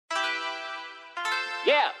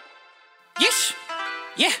Yeah. Yeesh.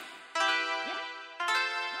 Yeah.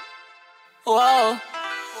 Whoa.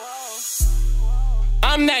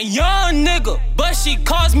 I'm that young nigga, but she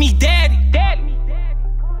calls me daddy. Daddy.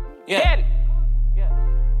 Yeah. Daddy.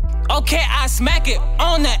 Okay, I smack it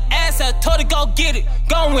on the ass. I told her go get it.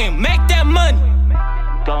 Go and make that money.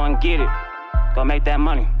 Go and get it. Go make that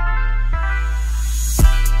money.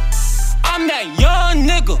 I'm that young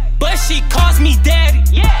nigga, but she calls me daddy.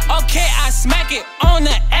 Yeah. Okay, I smack it on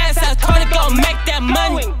the ass. I told her go make that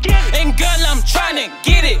money. And girl, I'm tryna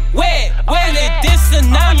get it wet. Wet it, this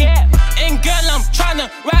tsunami. And girl, I'm tryna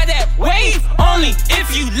ride that wave only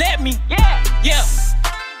if you let me. Yeah.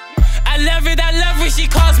 I love it, she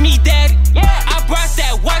calls me daddy. Yeah. I brought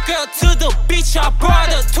that white girl to the beach, I brought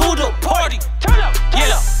her to the party. Turn up.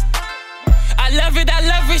 I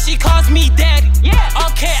love it, she calls me daddy. Yeah.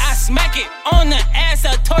 Okay, I smack it on the ass.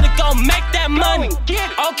 I told her go make that money. Get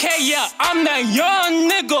it. Okay, yeah, I'm that young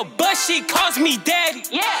nigga, but she calls me daddy.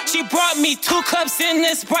 Yeah. She brought me 2 cups in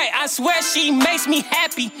this Sprite. I swear she makes me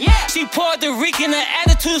happy. Yeah. She Puerto Rican, her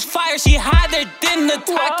attitude's fire. She hotter than the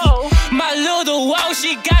Taki. Whoa. My little wow,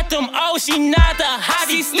 she got them she not the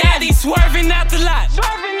hottie. Steady swerving out the lot.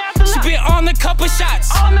 She been on a couple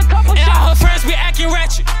shots. On a couple and shots. all her friends be acting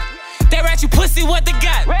ratchet. That ratchet pussy, what they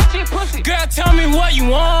got? Ratchet pussy. Girl, tell me what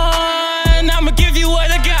you want. I'ma give you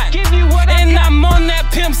what I got. Give you what I and got. I'm on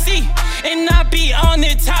that Pimp C, and I be on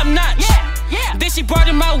it top notch. Yeah. Then she brought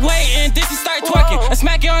it my way, and then she started Whoa. twerking. I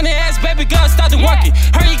smack it on the ass, baby girl, started working.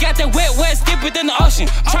 Her, you got that wet, deeper than the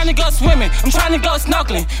ocean. I'm tryna go swimming, I'm tryna go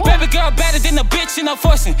snorkeling. Baby girl, better than a bitch, and I'm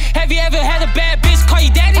forcing. Have you ever had a bad bitch call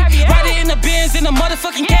you daddy? Have you ever? Ride it in the Benz in a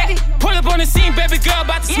motherfucking caddy. Pull up on the scene, baby girl,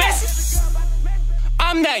 about to smash it.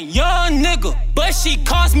 I'm that young nigga, but she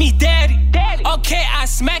calls me daddy. Okay, I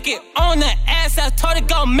smack it on the ass. I told her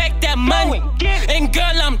go make that money. And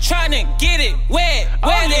girl, I'm tryna get it wet.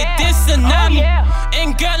 Wet it, this tsunami.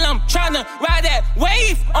 And girl, I'm tryna ride that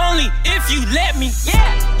wave only if you let me.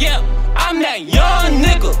 Yeah, I'm that young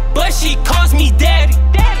nigga, but she calls me daddy.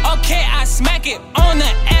 Okay, I smack it on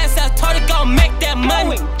the ass. I told her go make that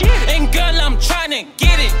money. And girl, I'm tryna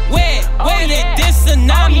get it wet. Wet it, this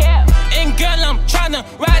tsunami. And girl, I'm tryna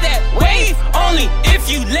ride that wave only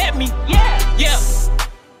if you let me. Yeah.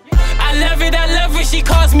 I love it, she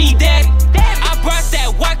calls me daddy. I brought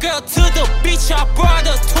that white girl to the beach, I brought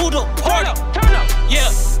her to the party. Yeah.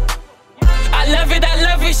 I love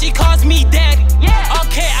it, she calls me daddy.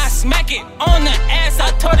 Okay, I smack it on the ass.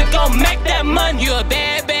 I told her go make that money. You a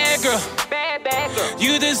bad girl. Bad girl.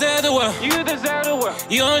 You deserve the world. You deserve the world.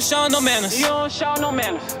 You don't show no manners. You don't show no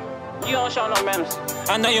manners. You don't show no manners.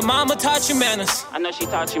 I know your mama taught you manners. I know she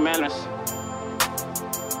taught you manners.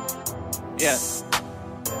 Yeah.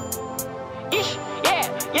 Ish.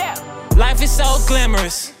 Yeah. Life is so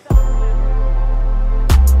glamorous. I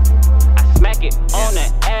smack it on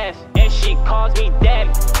the ass and she calls me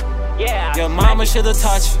daddy. Yeah. Your mama should've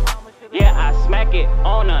taught you. Yeah, I smack it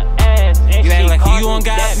on the ass and You she act like calls you me don't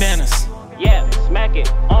got daddy. manners. Yeah, smack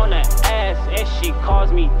it on the ass and she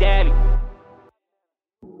calls me daddy.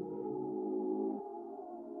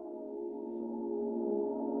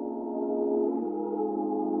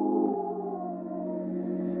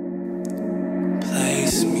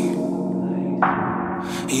 Place me.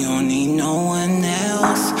 You don't need no one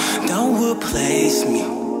else. Don't replace me.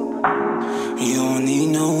 You don't need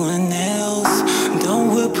no one else.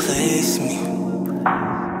 Don't replace me.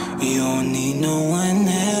 You don't need no one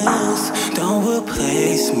else. Don't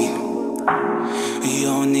replace me. You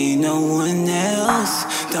don't need no one else.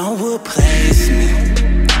 Don't replace me.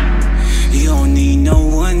 You don't need no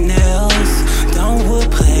one else. Don't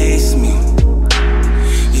replace me.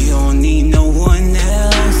 You don't need no one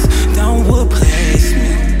else. Don't replace me.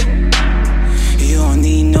 You don't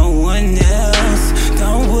need no one else.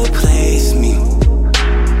 Don't replace me.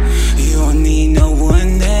 You don't need no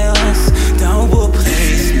one else. Don't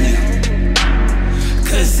replace me.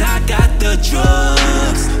 'Cause I got the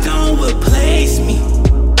drugs. Don't replace me.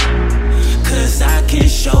 'Cause I can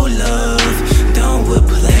show love. Don't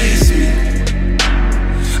replace me.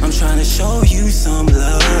 I'm trying to show you some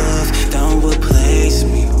love. Don't replace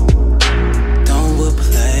me. Don't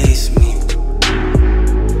replace me.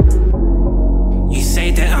 You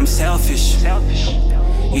say that I'm selfish.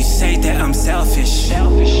 You say that I'm selfish.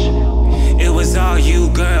 It was all you,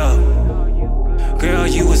 girl. Girl,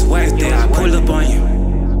 you was worth it. I pulled up on you,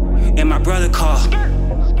 and my brother called.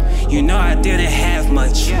 You know I didn't have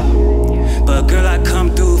much, but girl, I come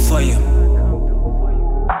through for you.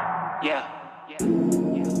 Yeah.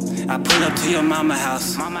 I pull up to your mama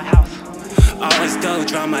house. Always throw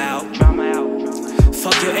drama out.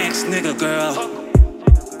 Fuck your ex nigga, girl.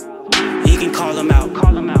 You can call him out.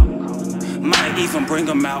 Might even bring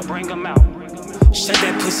him out. Shut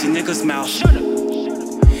that pussy nigga's mouth.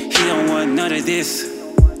 He don't want none of this.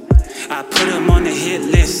 I put him on the hit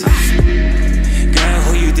list. Girl,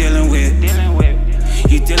 who you dealing with?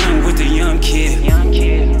 You dealing with a young kid.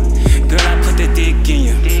 Girl, I put the dick in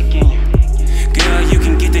you. Girl, you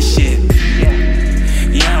can get the shit.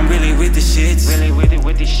 Yeah, I'm really with the shits.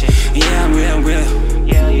 Yeah, I'm real.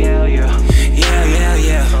 Yeah.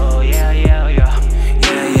 Oh, yeah.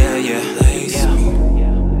 Place me.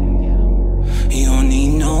 You don't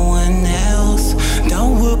need no one else.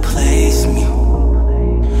 Don't replace me.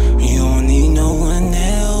 You don't need no one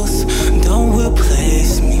else. Don't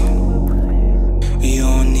replace me. You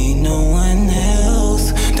don't need no one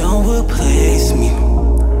else. Don't replace me.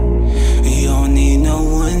 You don't need no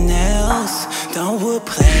one else. Don't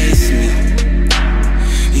replace me.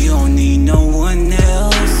 You don't need no one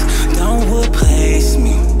else. Don't replace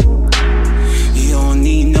me. You don't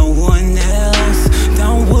need no one else.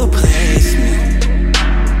 Don't replace me.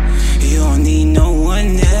 You don't need no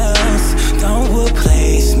one else. Don't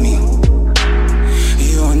replace me.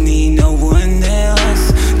 You don't need no one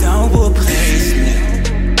else. Don't replace me.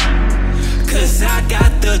 Cause I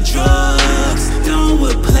got the drugs. Don't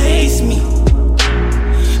replace me.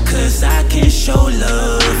 Cause I can show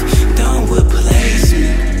love. Don't replace me.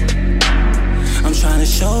 I'm trying to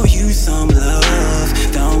show you some love.